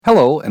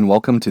Hello and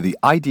welcome to the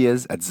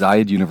Ideas at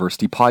Zayed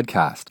University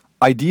podcast.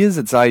 Ideas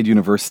at Zayed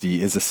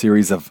University is a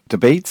series of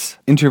debates,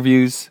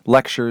 interviews,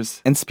 lectures,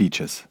 and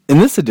speeches. In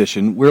this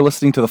edition, we're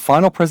listening to the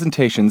final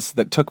presentations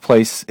that took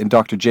place in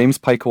Dr. James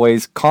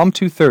Pikeway's COM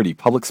 230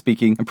 Public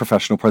Speaking and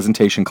Professional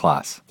Presentation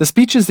class. The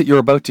speeches that you're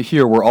about to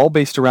hear were all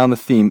based around the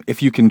theme,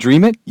 if you can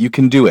dream it, you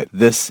can do it.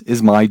 This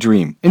is my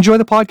dream. Enjoy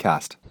the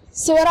podcast.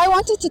 So what I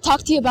wanted to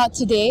talk to you about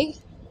today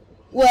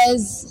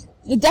was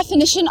the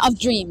definition of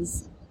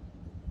dreams.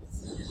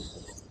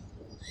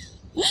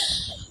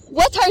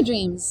 What are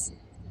dreams?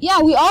 Yeah,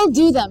 we all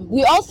do them.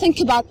 We all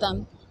think about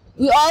them.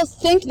 We all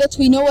think that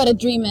we know what a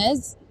dream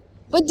is.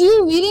 But do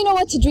you really know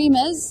what a dream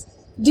is?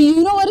 Do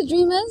you know what a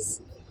dream is?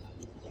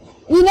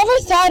 We never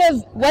thought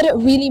of what it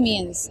really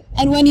means.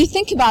 And when you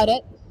think about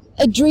it,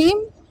 a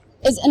dream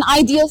is an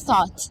ideal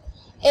thought.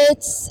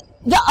 It's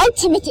the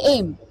ultimate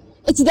aim.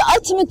 It's the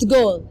ultimate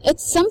goal.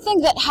 It's something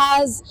that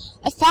has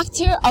a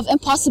factor of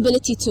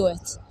impossibility to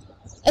it.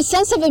 A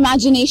sense of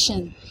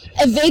imagination.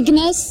 A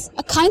vagueness,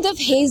 a kind of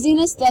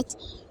haziness that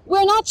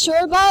we're not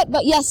sure about,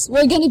 but yes,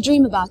 we're going to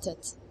dream about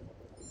it.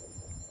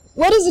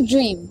 What is a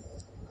dream?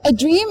 A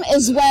dream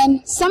is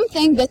when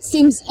something that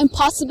seems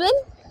impossible,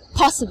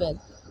 possible.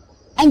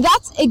 And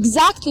that's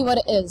exactly what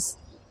it is.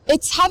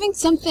 It's having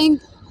something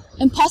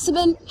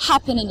impossible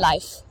happen in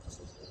life.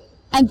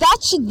 And that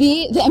should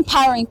be the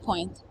empowering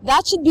point.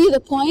 That should be the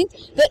point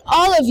that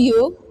all of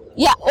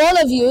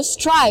you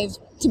strive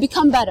to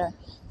become better,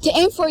 to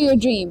aim for your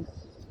dream,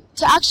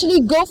 to actually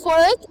go for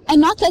it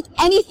and not let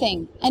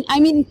anything, and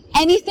I mean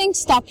anything,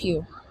 stop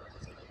you.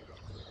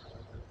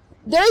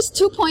 There's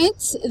 2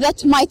 points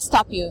that might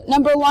stop you.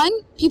 Number one,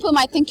 people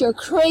might think you're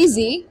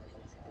crazy,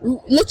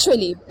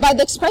 literally. By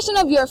the expression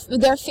of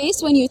their face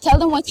when you tell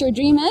them what your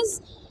dream is,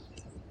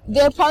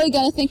 they're probably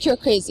going to think you're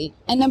crazy.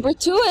 And number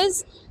two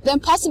is the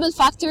impossible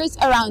factors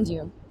around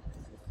you.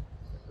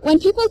 When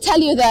people tell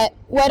you that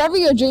whatever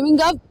you're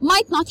dreaming of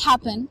might not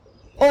happen,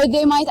 or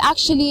they might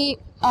actually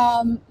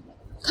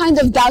kind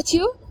of doubt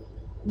you,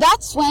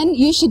 that's when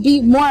you should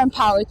be more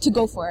empowered to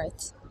go for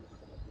it.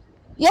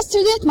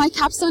 Yesterday at my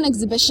capstone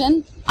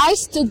exhibition, I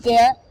stood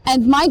there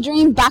and my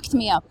dream backed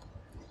me up.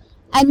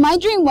 And my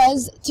dream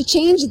was to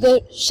change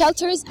the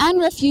shelters and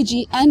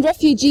refugee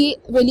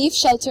relief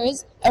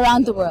shelters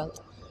around the world.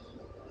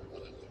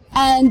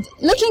 And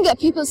looking at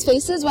people's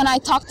faces when I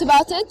talked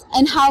about it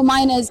and how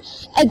mine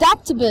is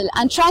adaptable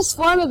and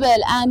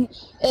transformable and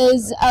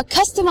is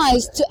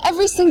customized to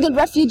every single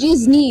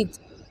refugee's need,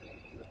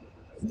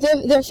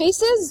 their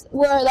faces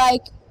were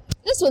like,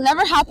 this will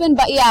never happen,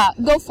 but yeah,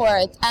 go for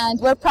it. And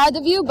we're proud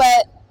of you,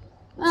 but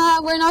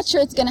we're not sure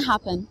it's going to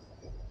happen.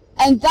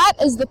 And that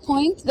is the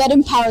point that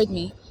empowered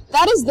me.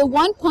 That is the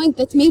one point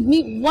that made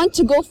me want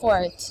to go for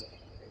it.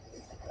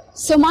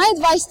 So my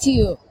advice to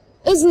you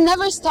is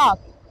never stop.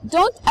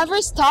 Don't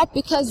ever stop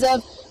because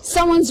of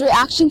someone's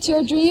reaction to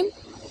your dream.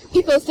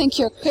 People think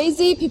you're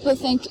crazy. People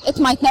think it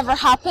might never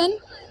happen.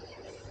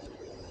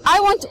 I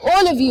want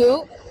all of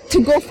you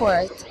to go for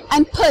it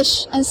and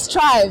push and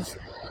strive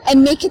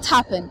and make it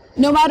happen,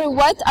 no matter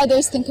what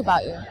others think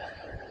about you.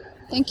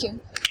 Thank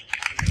you.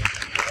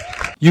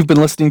 You've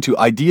been listening to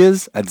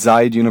Ideas at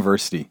Zayed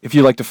University. If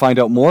you'd like to find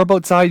out more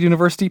about Zayed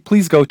University,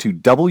 please go to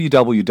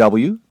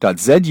www.zu.ac.ae.